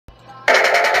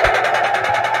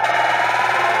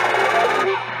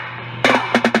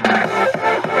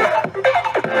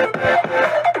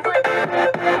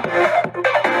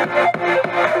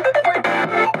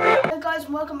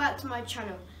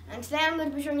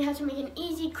you how to make an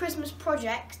easy Christmas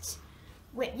project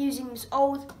with using this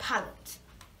old pallet.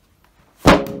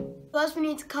 First we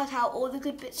need to cut out all the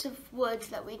good bits of wood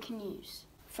that we can use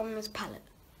from this pallet.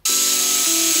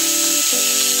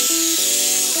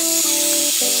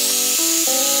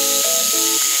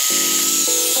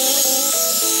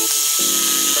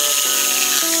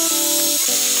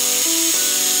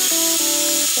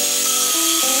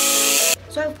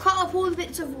 So I've cut up all the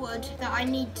bits of wood that I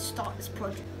need to start this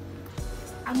project.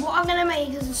 And what I'm going to make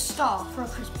is a star for a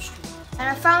Christmas tree. And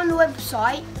I found a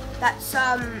website that's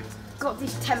got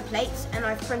these templates and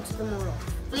I've printed them all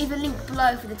off. I'll leave a link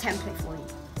below for the template for you.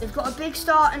 They've got a big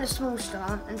star and a small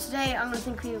star, and today I'm going to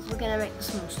think we're going to make the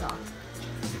small star.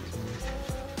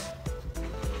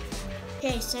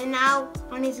 Okay, so now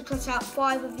I need to cut out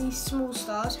 5 of these small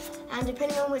stars, and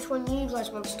depending on which one you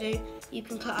guys want to do, you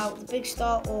can cut out the big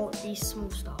star or the small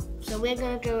star. So we're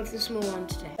going to go with the small one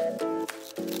today.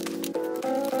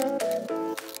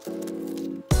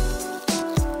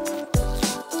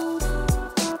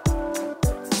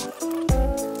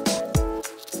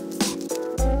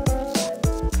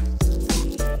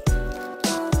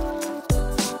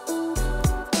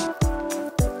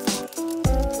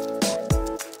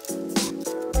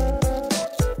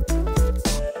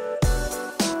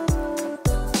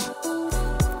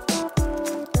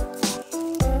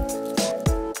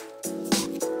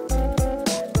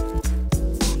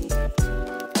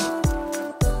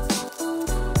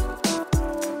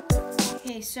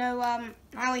 So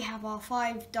now we have our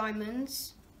 5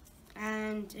 diamonds,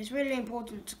 and it's really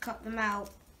important to cut them out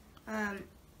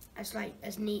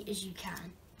as neat as you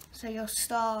can, so your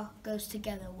star goes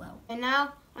together well. And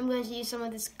now I'm going to use some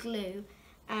of this glue,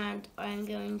 and I'm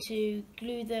going to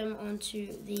glue them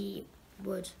onto the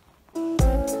wood.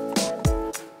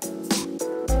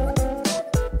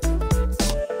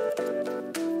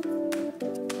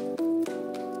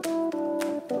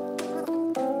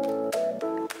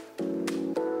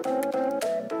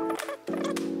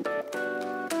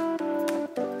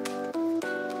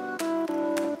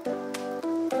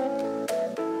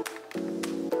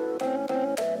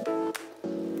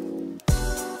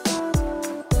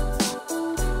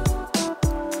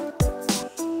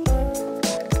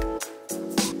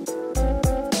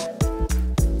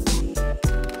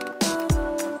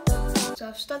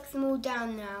 I've stuck them all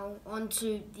down now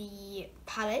onto the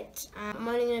pallet, and I'm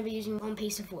only going to be using 1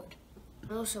 piece of wood.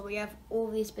 And also we have all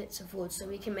these bits of wood so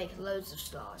we can make loads of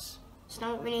stars. So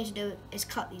now what we need to do is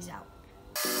cut these out.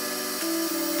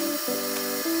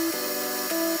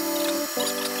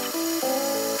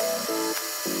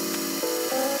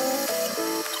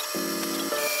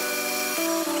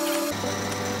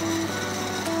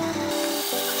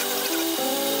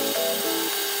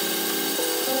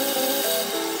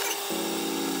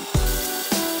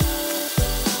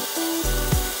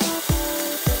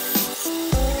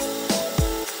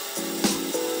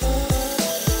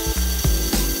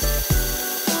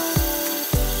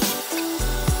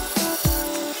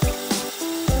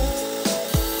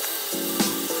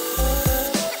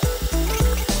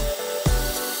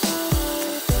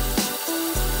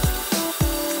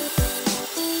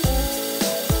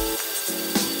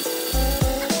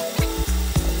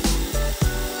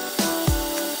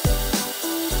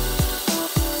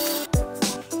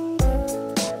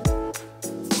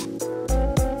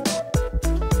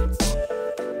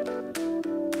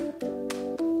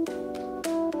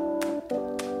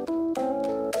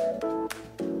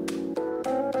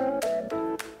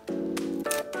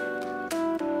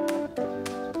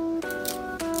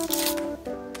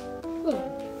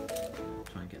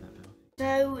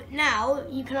 So now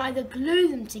you can either glue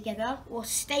them together or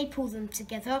staple them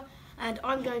together, and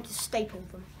I'm going to staple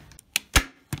them.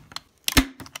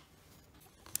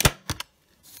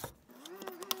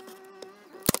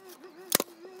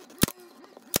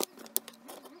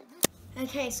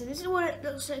 Okay, so this is what it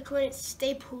looks like when it's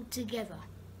stapled together.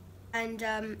 And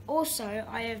also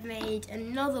I have made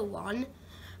another one,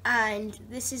 and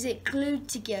this is it glued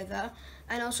together,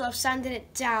 and also I've sanded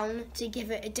it down to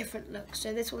give it a different look.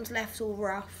 So this one's left all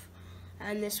rough,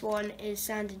 and this one is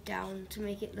sanded down to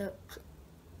make it look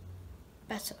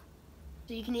better.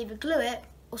 So you can either glue it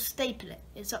or staple it,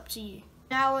 it's up to you.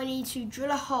 Now I need to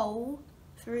drill a hole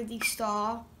through the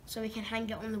star so we can hang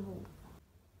it on the wall.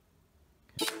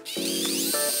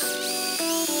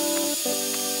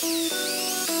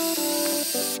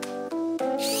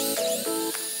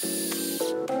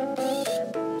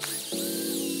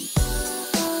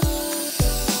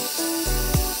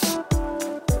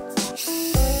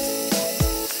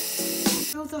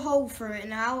 The hole through it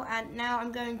now, and now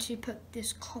I'm going to put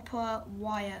this copper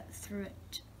wire through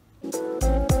it.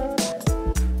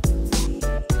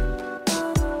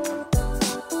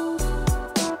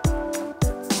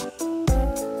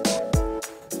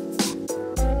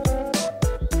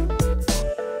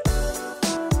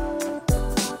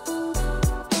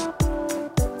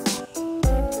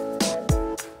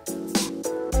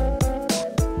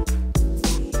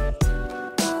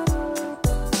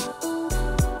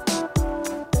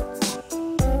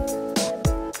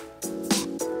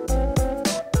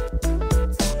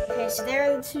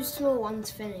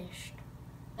 one's finished.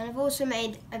 And I've also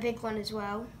made a big one as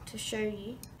well to show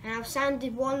you. And I've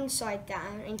sanded one side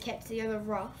down and kept the other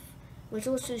rough, which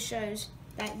also shows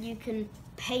that you can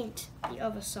paint the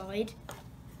other side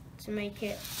to make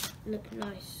it look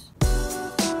nice.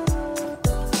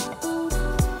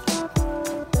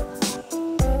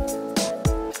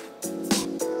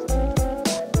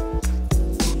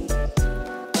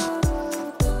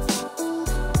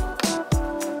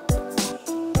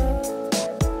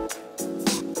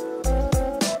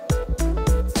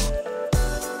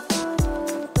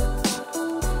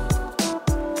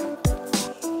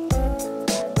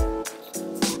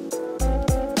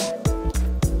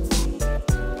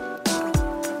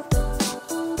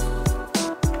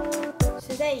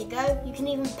 There you go, you can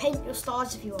even paint your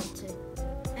stars if you want to.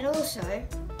 And also,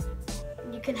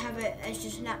 you can have it as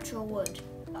just natural wood.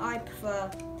 I prefer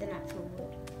the natural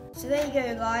wood. So there you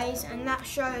go guys, and that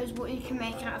shows what you can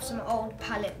make out of some old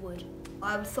pallet wood.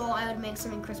 I thought I would make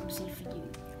something Christmassy for you.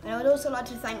 And I would also like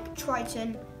to thank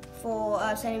TRITON for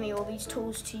sending me all these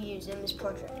tools to use in this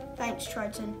project. Thanks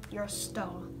TRITON, you're a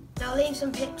star. I'll leave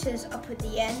some pictures up at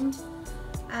the end.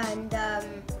 And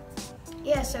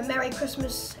yeah, so Merry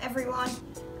Christmas everyone,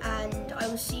 and I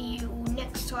will see you all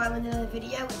next time in another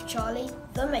video with Charlie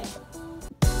the Maker.